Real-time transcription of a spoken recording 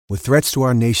With threats to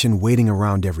our nation waiting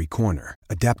around every corner,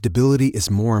 adaptability is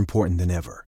more important than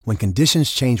ever. When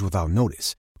conditions change without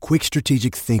notice, quick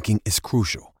strategic thinking is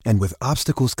crucial. And with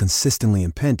obstacles consistently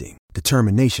impending,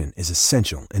 determination is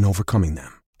essential in overcoming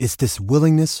them. It's this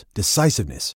willingness,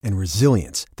 decisiveness, and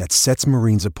resilience that sets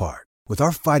Marines apart. With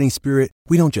our fighting spirit,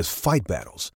 we don't just fight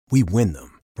battles, we win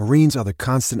them. Marines are the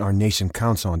constant our nation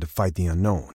counts on to fight the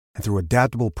unknown. And through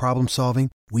adaptable problem solving,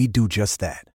 we do just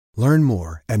that. Learn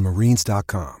more at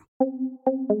marines.com.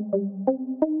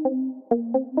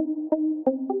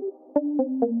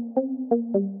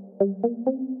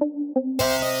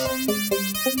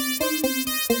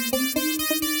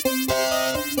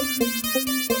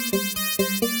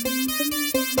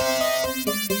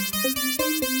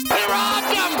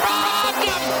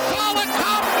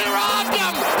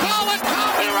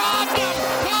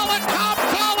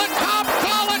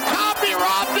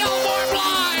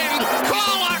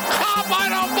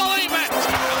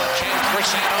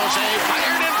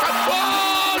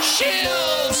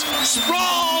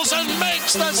 Sprawls and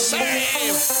makes the save.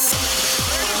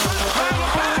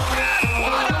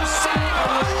 What a save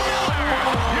by Miller.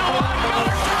 You want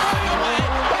Miller to run away.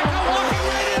 Beckham looking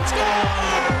right and score.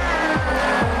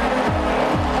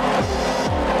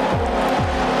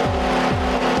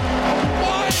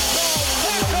 Michael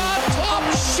Beckham, top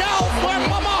shelf where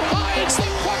Mama hides the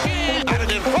cookie.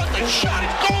 And in front the shot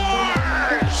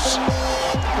scores.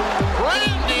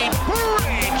 Randy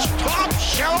Burridge, top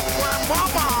shelf where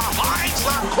Mama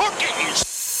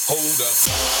cookies. Hold up.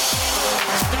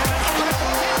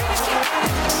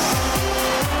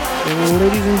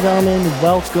 Ladies and gentlemen,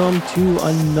 welcome to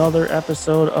another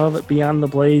episode of Beyond the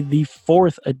Blade, the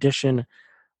fourth edition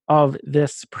of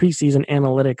this preseason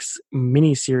analytics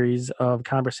mini-series of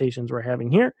conversations we're having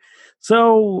here.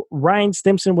 So Ryan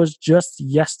Stimson was just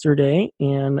yesterday,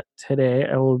 and today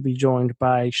I will be joined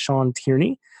by Sean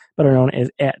Tierney, better known as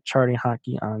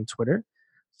 @ChartingHockey on Twitter.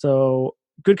 So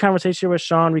good conversation with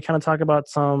Sean. We kind of talk about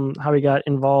how he got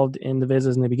involved in the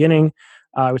Vizes in the beginning.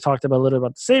 We talked about a little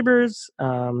about the Sabres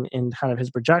and kind of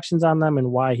his projections on them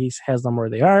and why he has them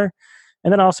where they are.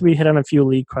 And then also we hit on a few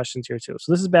league questions here too.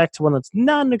 So this is back to one that's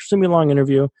not an extremely long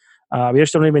interview. We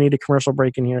just don't even need a commercial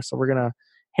break in here. So we're going to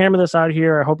hammer this out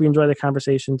here. I hope you enjoy the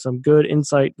conversation. Some good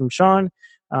insight from Sean.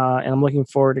 And I'm looking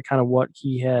forward to kind of what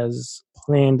he has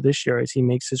planned this year as he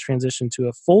makes his transition to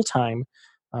a full-time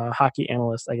hockey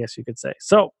analyst, I guess you could say.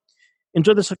 So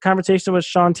enjoy this conversation with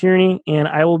Sean Tierney, and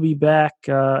I will be back.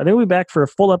 I think we'll be back for a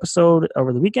full episode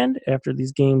over the weekend after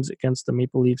these games against the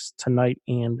Maple Leafs tonight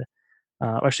and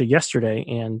actually yesterday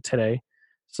and today.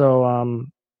 So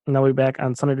and I'll be back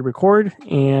on Sunday to record,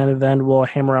 and then we'll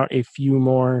hammer out a few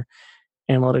more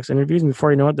analytics interviews. And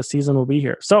before you know it, the season will be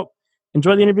here. So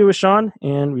enjoy the interview with Sean,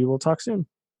 and we will talk soon.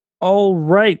 All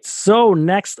right. So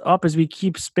next up, as we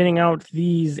keep spinning out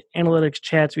these analytics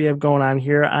chats we have going on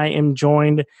here, I am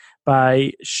joined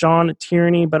by Sean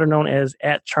Tierney, better known as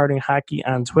 @ChartingHockey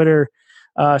on Twitter.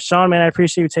 Sean, man, I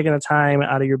appreciate you taking the time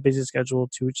out of your busy schedule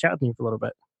to chat with me for a little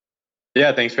bit.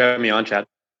 Yeah, thanks for having me on, Chad.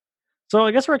 So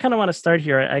I guess where I kind of want to start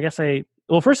here,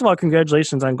 well, first of all,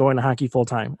 congratulations on going to hockey full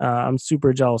time. I'm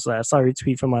super jealous of that. I saw your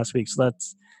tweet from last week. So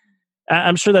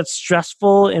I'm sure that's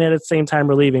stressful and at the same time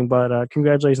relieving, but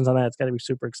congratulations on that. It's got to be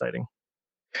super exciting.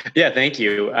 Yeah, thank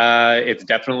you. It's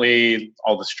definitely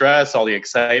all the stress, all the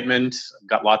excitement. I've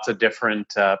got lots of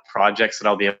different projects that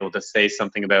I'll be able to say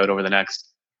something about over the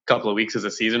next couple of weeks as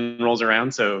the season rolls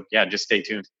around. So yeah, just stay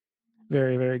tuned.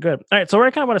 Very, very good. All right. So where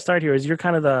I kind of want to start here is you're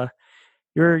kind of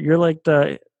you're like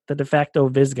the de facto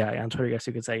Viz guy on Twitter, I guess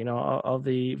you could say, you know, all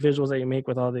the visuals that you make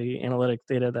with all the analytic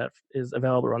data that is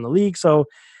available around the league. So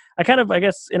I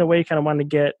guess in a way kind of wanted to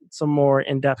get some more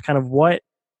in-depth kind of what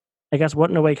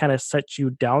in a way kind of set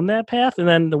you down that path. And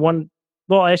then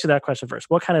I'll ask you that question first.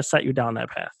 What kind of set you down that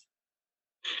path?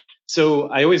 So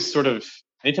I always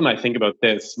anytime I think about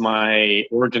this, my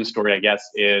origin story, I guess,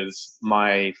 is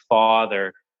my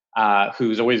father,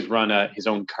 who's always run his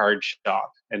own card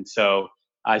shop. And so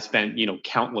I spent,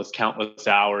 countless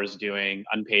hours doing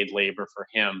unpaid labor for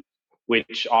him,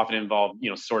 which often involved,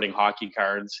 sorting hockey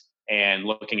cards and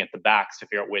looking at the backs to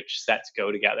figure out which sets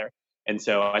go together. And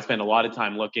so I spent a lot of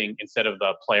time looking, instead of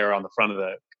the player on the front of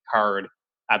the card,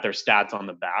 at their stats on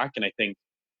the back. And I think,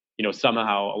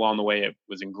 somehow along the way, it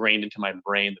was ingrained into my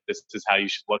brain that this is how you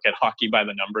should look at hockey, by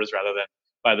the numbers rather than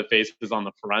by the faces on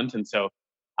the front. And so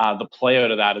the play out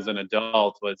of that as an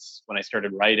adult was when I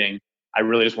started writing, I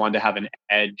really just wanted to have an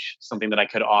edge, something that I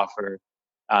could offer,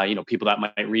 people that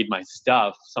might read my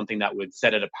stuff, something that would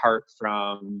set it apart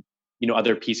from,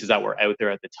 other pieces that were out there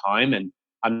at the time. And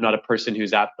I'm not a person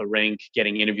who's at the rink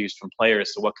getting interviews from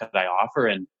players. So what could I offer?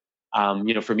 And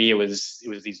For me, it was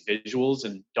these visuals,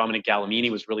 and Dominic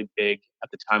Gallimini was really big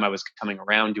at the time I was coming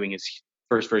around doing his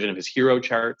first version of his hero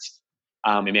charts.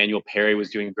 Emmanuel Perry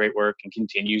was doing great work and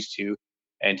continues to,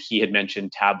 and he had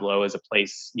mentioned Tableau as a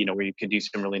place, where you could do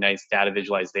some really nice data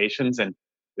visualizations. And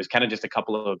it was kind of just a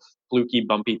couple of fluky,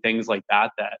 bumpy things like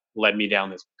that led me down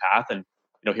this path. And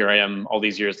here I am all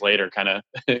these years later, kind of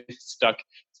stuck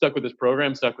with this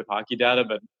program, stuck with hockey data,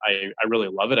 but I really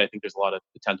love it. I think there's a lot of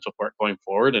potential for it going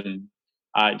forward. And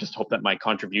I just hope that my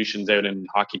contributions out in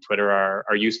hockey Twitter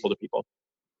are useful to people.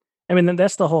 I mean,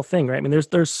 that's the whole thing, right? I mean,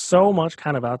 there's so much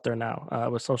kind of out there now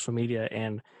with social media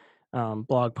and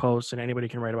blog posts, and anybody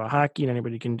can write about hockey, and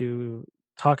anybody can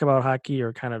talk about hockey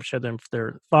or kind of share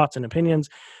their thoughts and opinions,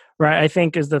 right? I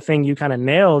think is the thing you kind of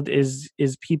nailed is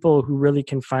people who really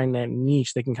can find that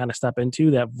niche they can kind of step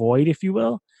into, that void, if you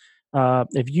will.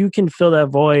 If you can fill that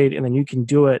void and then you can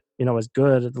do it, as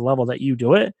good at the level that you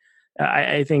do it,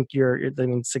 I think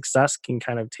success can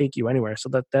kind of take you anywhere. So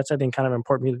that's I think kind of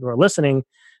important. People who are listening,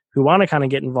 who want to kind of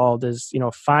get involved, is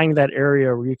find that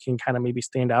area where you can kind of maybe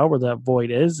stand out where that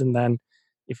void is, and then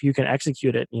if you can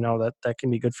execute it, that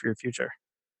can be good for your future.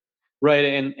 Right,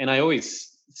 and I always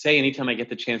say, anytime I get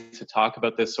the chance to talk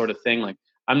about this sort of thing, like,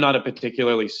 I'm not a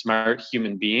particularly smart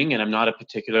human being, and I'm not a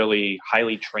particularly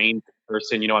highly trained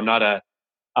person. I'm not a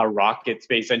rocket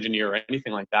space engineer or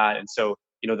anything like that. And so,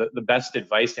 the best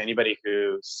advice to anybody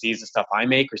who sees the stuff I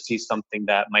make or sees something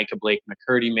that Micah Blake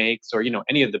McCurdy makes, or,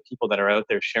 any of the people that are out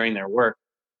there sharing their work,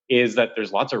 is that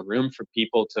there's lots of room for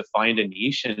people to find a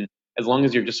niche. And as long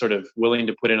as you're just sort of willing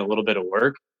to put in a little bit of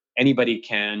work, anybody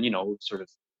can, sort of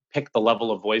pick the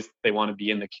level of voice they want to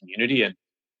be in the community. And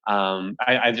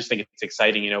I just think it's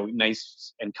exciting.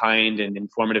 Nice and kind and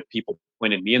informative people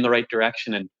pointed me in the right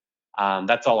direction. And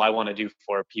that's all I want to do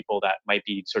for people that might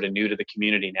be sort of new to the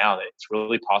community now, that it's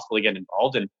really possible to get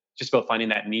involved, and just about finding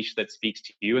that niche that speaks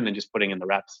to you and then just putting in the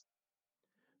reps.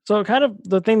 So kind of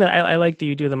the thing that I like that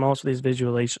you do the most with these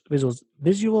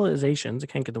visualizations, I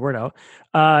can't get the word out,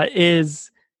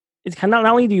 is it's kind of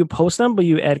not only do you post them, but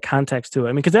you add context to it.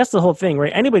 I mean, because that's the whole thing,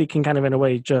 right? Anybody can kind of, in a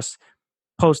way, just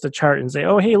post a chart and say,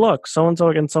 oh, hey, look, so-and-so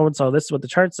against so-and-so, this is what the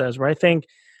chart says, right? I think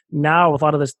now with a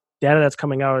lot of this data that's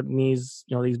coming out and these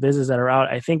vizzes that are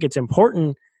out, I think it's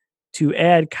important to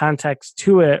add context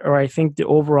to it, or I think the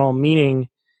overall meaning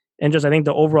and just I think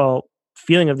the overall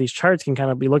feeling of these charts can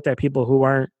kind of be looked at people who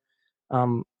aren't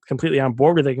completely on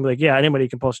board with it. They can be like, yeah, anybody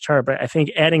can post a chart, but I think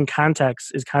adding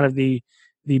context is kind of the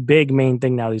big main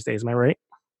thing now these days. Am I right?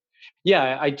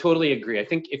 Yeah, I totally agree. I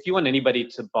think if you want anybody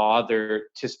to bother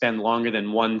to spend longer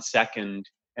than 1 second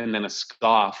and then a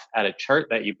scoff at a chart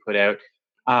that you put out,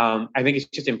 I think it's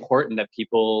just important that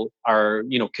people are,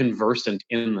 conversant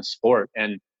in the sport.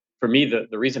 And for me,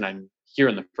 the reason I'm here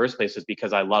in the first place is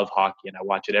because I love hockey and I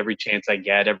watch it every chance I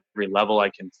get, every level I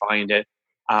can find it.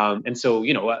 And so,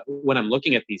 when I'm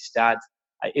looking at these stats,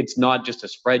 it's not just a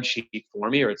spreadsheet for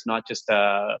me, or it's not just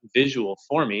a visual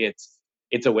for me.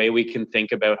 It's a way we can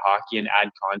think about hockey and add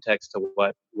context to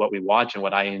what we watch and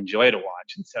what I enjoy to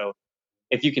watch. And so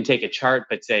if you can take a chart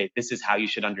but say, this is how you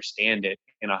should understand it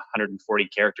in 140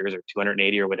 characters or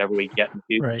 280 or whatever we get in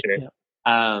the future.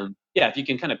 Right, yeah. If you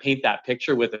can kind of paint that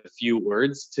picture with a few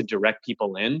words to direct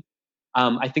people in,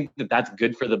 I think that's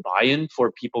good for the buy-in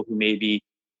for people who maybe,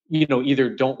 either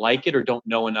don't like it or don't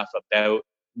know enough about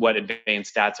what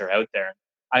advanced stats are out there.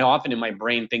 I often in my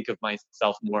brain think of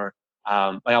myself more,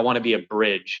 like I want to be a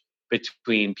bridge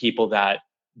between people that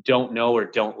don't know or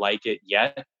don't like it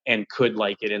yet and could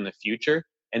like it in the future.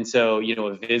 And so,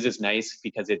 a viz is nice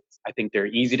because I think they're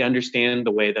easy to understand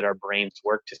the way that our brains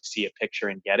work to see a picture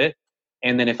and get it.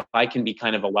 And then if I can be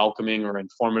kind of a welcoming or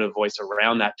informative voice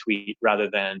around that tweet rather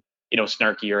than,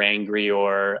 snarky or angry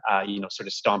or, sort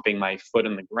of stomping my foot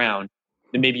in the ground,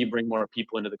 then maybe you bring more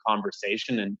people into the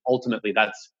conversation. And ultimately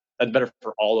that's better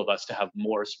for all of us to have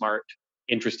more smart,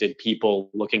 interested people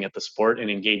looking at the sport and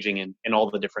engaging in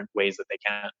all the different ways that they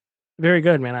can. Very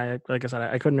good, man. Like I said,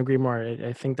 I couldn't agree more.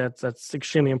 I think that's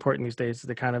extremely important these days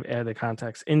to kind of add the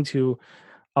context into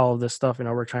all of this stuff.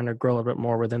 We're trying to grow a bit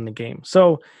more within the game.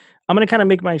 So I'm going to kind of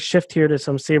make my shift here to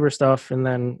some Sabre stuff and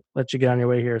then let you get on your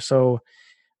way here. So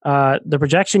the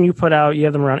projection you put out, you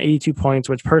have them around 82 points,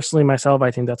 which personally myself,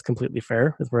 I think that's completely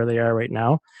fair with where they are right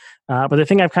now. But the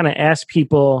thing I've kind of asked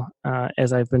people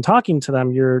as I've been talking to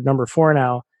them, you're number 4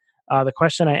 now. The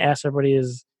question I ask everybody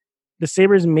is, the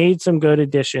Sabres made some good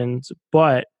additions,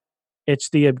 but it's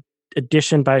the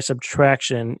addition by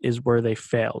subtraction is where they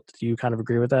failed. Do you kind of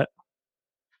agree with that?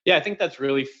 Yeah, I think that's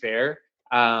really fair.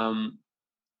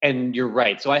 And you're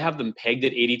right. So I have them pegged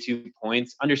at 82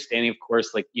 points, understanding, of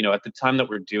course, at the time that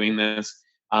we're doing this,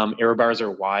 error bars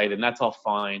are wide, and that's all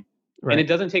fine. And it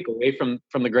doesn't take away from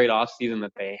the great offseason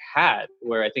that they had,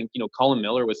 where I think, Colin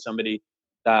Miller was somebody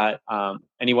that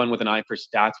anyone with an eye for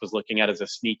stats was looking at as a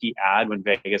sneaky ad when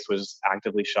Vegas was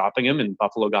actively shopping him, and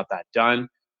Buffalo got that done.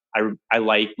 I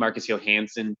like Marcus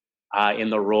Johansson in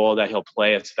the role that he'll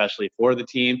play, especially for the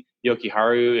team. Yoki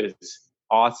Haru is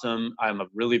awesome. I'm a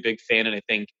really big fan, and I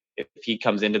think if he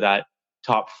comes into that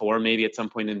top four maybe at some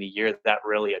point in the year, that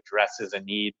really addresses a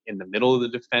need in the middle of the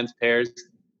defense pairs.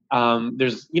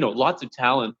 There's lots of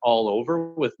talent all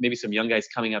over, with maybe some young guys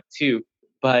coming up too,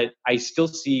 but I still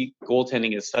see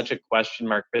goaltending as such a question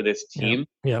mark for this team.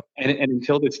 Yep. And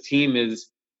until this team is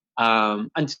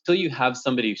until you have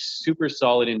somebody super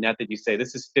solid in net that you say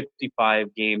this is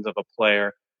 55 games of a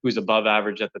player who's above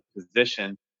average at the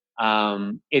position,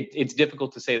 it's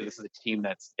difficult to say that this is a team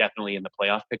that's definitely in the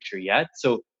playoff picture yet.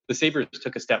 So the Sabres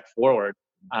took a step forward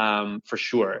for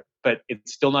sure, but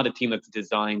it's still not a team that's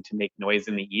designed to make noise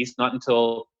in the East, not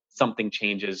until something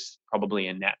changes probably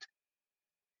in net.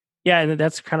 Yeah, and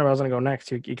that's kind of where I was going to go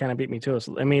next. You kind of beat me to it.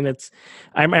 So, I mean,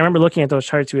 I remember looking at those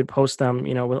charts you would post them,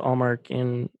 with Allmark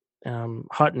and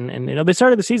Hutton, and they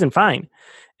started the season fine,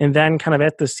 and then kind of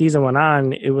as the season went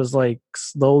on, it was like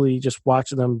slowly just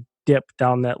watching them dip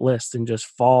down that list and just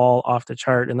fall off the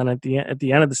chart. And then at the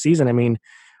end of the season, I mean,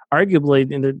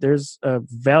 arguably, and there's a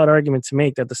valid argument to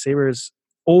make that the Sabres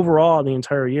overall the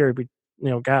entire year,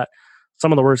 got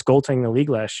some of the worst goaltending in the league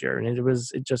last year, and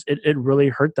it really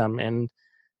hurt them. And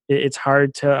it's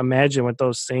hard to imagine with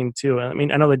those same two. I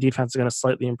mean, I know the defense is going to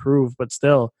slightly improve, but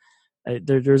still,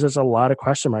 there's just a lot of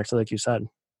question marks, like you said.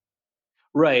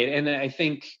 Right, and I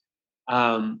think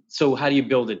so. How do you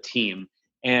build a team?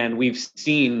 And we've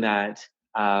seen that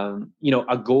a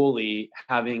goalie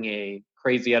having a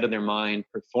crazy out of their mind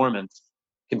performance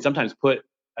can sometimes put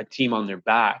a team on their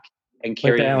back and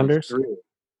carry them through.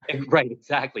 Right,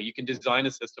 exactly. You can design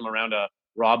a system around a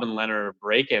Robin Leonard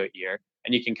breakout year,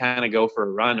 and you can kind of go for a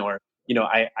run. Or,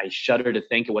 I shudder to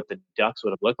think of what the Ducks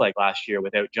would have looked like last year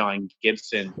without John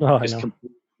Gibson just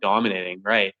completely dominating,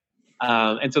 right?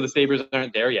 And so the Sabres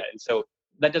aren't there yet. And so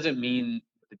that doesn't mean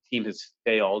the team has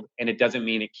failed, and it doesn't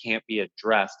mean it can't be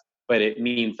addressed, but it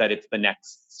means that it's the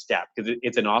next step, because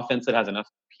it's an offense that has enough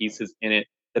pieces in it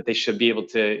that they should be able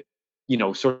to,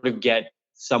 sort of get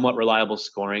somewhat reliable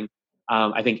scoring.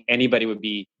 I think anybody would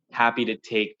be happy to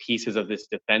take pieces of this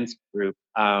defense group,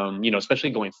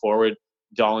 especially going forward.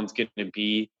 Dahlin's going to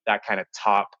be that kind of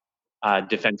top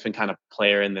defenseman kind of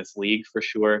player in this league for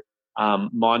sure.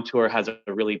 Montour has a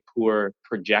really poor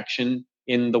projection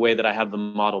in the way that I have the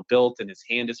model built, and his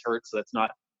hand is hurt, so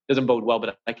doesn't bode well,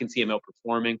 but I can see him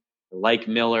outperforming. I like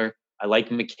Miller. I like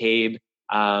McCabe.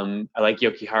 I like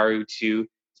Yoki Haru too.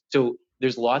 So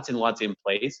there's lots and lots in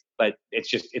place, but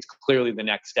it's clearly the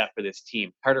next step for this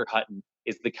team. Carter Hutton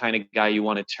is the kind of guy you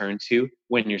want to turn to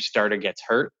when your starter gets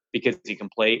hurt, because he can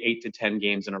play 8 to 10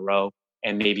 games in a row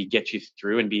and maybe get you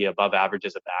through and be above average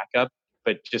as a backup.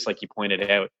 But just like you pointed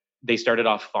out, they started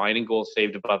off fine in goals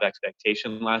saved above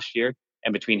expectation last year.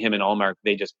 And between him and Allmark,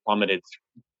 they just plummeted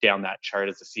down that chart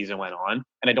as the season went on.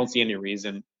 And I don't see any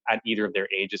reason at either of their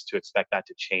ages to expect that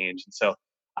to change. And so,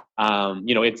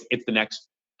 it's the next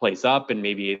place up, and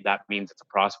maybe that means it's a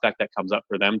prospect that comes up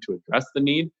for them to address the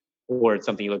need, or it's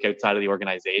something you look outside of the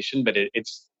organization, but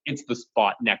it's the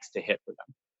spot next to hit for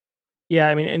them. Yeah,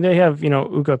 I mean, and they have,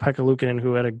 Ukko-Pekka Luukkonen,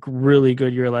 who had a really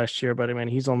good year last year, but I mean,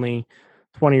 he's only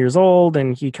 20 years old,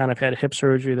 and he kind of had hip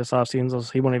surgery this offseason, so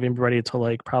he won't even be ready until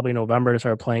like probably November to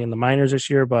start playing in the minors this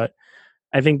year. But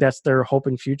I think that's their hope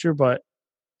and future. But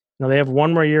they have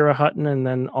one more year of Hutton, and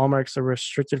then Allmark's a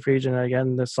restricted free agent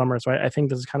again this summer. So I think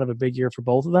this is kind of a big year for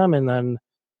both of them, and then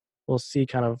we'll see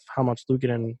kind of how much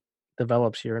Luukkonen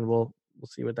develops here, and we'll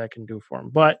see what that can do for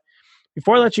him. But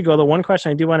before I let you go, the one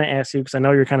question I do want to ask you, because I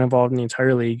know you're kind of involved in the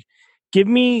entire league, put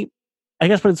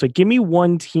it this way, give me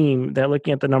one team that,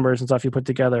 looking at the numbers and stuff you put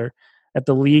together, that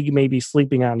the league may be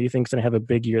sleeping on, do you think is going to have a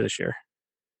big year this year?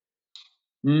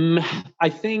 I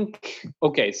think,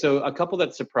 okay, so a couple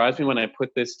that surprised me when I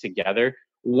put this together.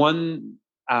 One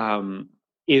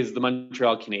is the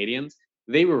Montreal Canadiens.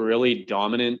 They were really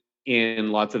dominant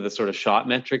in lots of the sort of shot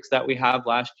metrics that we have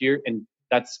last year, and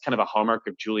that's kind of a hallmark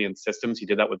of Julian's systems. He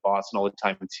did that with Boston all the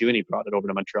time too, and he brought it over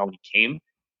to Montreal when he came.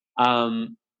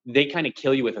 They kind of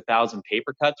kill you with 1,000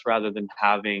 paper cuts rather than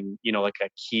having, like a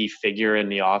key figure in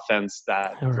the offense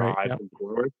that drives them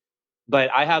forward.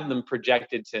 But I have them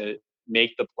projected to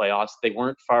make the playoffs. They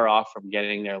weren't far off from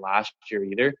getting there last year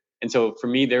either. And so for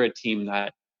me, they're a team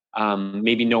that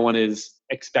maybe no one is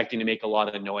expecting to make a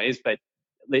lot of noise, but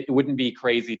it wouldn't be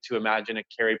crazy to imagine a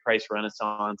Carey Price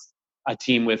renaissance, a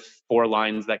team with 4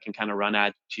 lines that can kind of run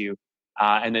at you.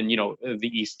 And then, the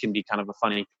East can be kind of a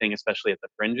funny thing, especially at the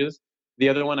fringes. The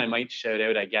other one I might shout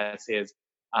out, I guess, is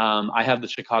I have the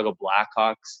Chicago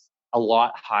Blackhawks a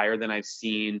lot higher than I've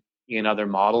seen in other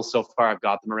models so far. I've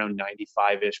got them around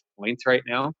 95-ish points right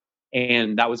now.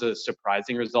 And that was a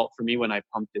surprising result for me when I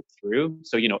pumped it through.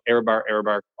 So, error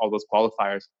bar, all those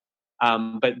qualifiers.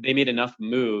 But they made enough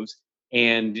moves.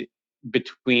 And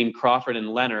between Crawford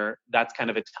and Leonard, that's kind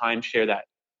of a timeshare that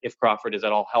if Crawford is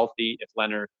at all healthy, if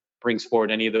Leonard brings forward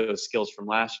any of those skills from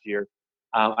last year,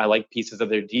 I like pieces of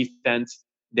their defense.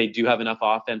 They do have enough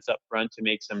offense up front to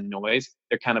make some noise.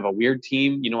 They're kind of a weird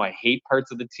team. I hate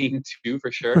parts of the team too,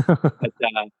 for sure. But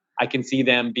I can see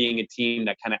them being a team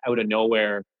that kind of out of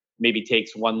nowhere maybe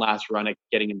takes one last run at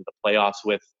getting into the playoffs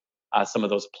with some of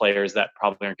those players that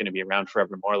probably aren't going to be around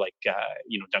forevermore, like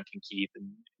Duncan Keith and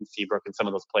Seabrook and some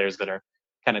of those players that are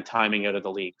kind of timing out of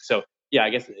the league. So yeah, I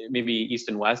guess maybe East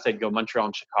and West, I'd go Montreal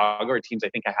and Chicago, are teams I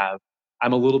think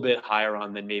I'm a little bit higher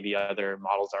on than maybe other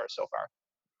models are so far.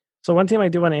 So one team I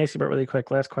do want to ask you about really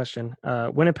quick, last question.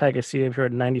 Winnipeg, I see here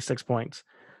at 96 points.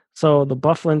 So the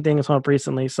Bufflin thing has come up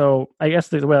recently. So I guess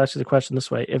the way I ask you the question this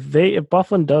way: if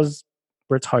Bufflin does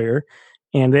retire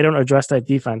and they don't address that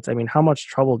defense, I mean, how much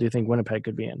trouble do you think Winnipeg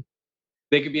could be in?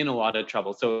 They could be in a lot of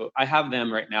trouble. So I have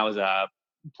them right now as a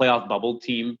playoff bubble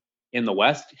team in the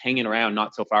West, hanging around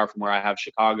not so far from where I have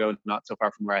Chicago, not so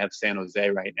far from where I have San Jose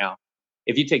right now.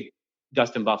 If you take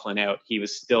Dustin Bufflin out, he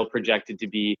was still projected to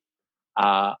be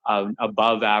an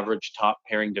above average top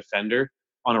pairing defender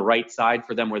on a right side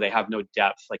for them where they have no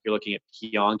depth. Like you're looking at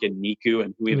Pionk and Niku,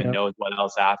 and who even knows what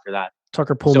else after that.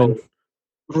 Tucker Pullman. So,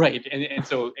 right. And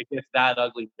so it gets that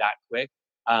ugly that quick.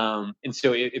 And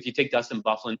so if you take Dustin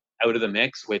Bufflin out of the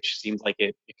mix, which seems like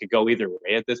it could go either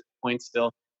way at this point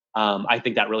still, I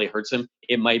think that really hurts him.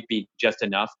 It might be just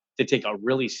enough to take a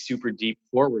really super deep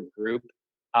forward group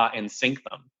and sink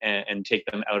them and take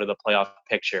them out of the playoff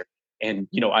picture. And,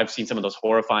 I've seen some of those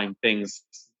horrifying things,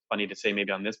 funny to say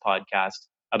maybe on this podcast,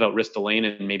 about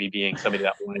Ristolainen maybe being somebody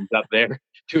that lines up there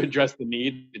to address the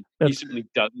need. He certainly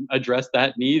doesn't address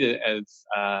that need, as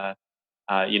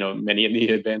many in the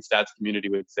advanced stats community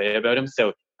would say about him.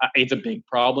 So it's a big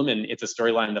problem, and it's a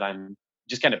storyline that I'm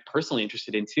just kind of personally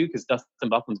interested in too, because Dustin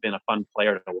Bufflin's been a fun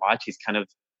player to watch. He's kind of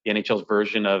the NHL's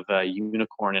version of a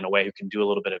unicorn in a way, who can do a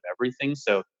little bit of everything.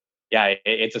 So yeah,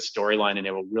 it's a storyline, and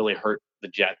it will really hurt the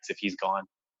Jets if he's gone.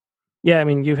 Yeah, I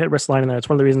mean, you hit Ristolainen there. It's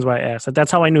one of the reasons why I asked.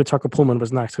 That's how I knew Tucker Pullman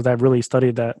was next, because I've really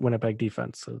studied that Winnipeg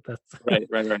defense. So that's right.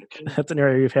 That's an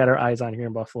area we've had our eyes on here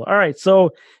in Buffalo. All right,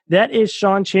 so that is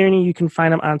Sean Tierney. You can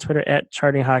find him on Twitter at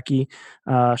Charting Hockey.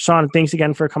 Sean, thanks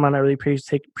again for coming on. I really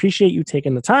appreciate you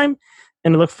taking the time,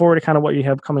 and I look forward to kind of what you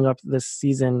have coming up this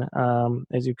season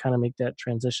as you kind of make that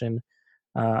transition,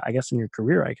 I guess, in your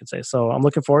career, I could say. So I'm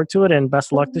looking forward to it, and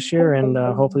best of luck this year, and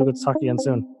hopefully we'll talk again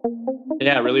soon.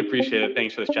 Yeah, I really appreciate it.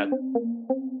 Thanks for this chat.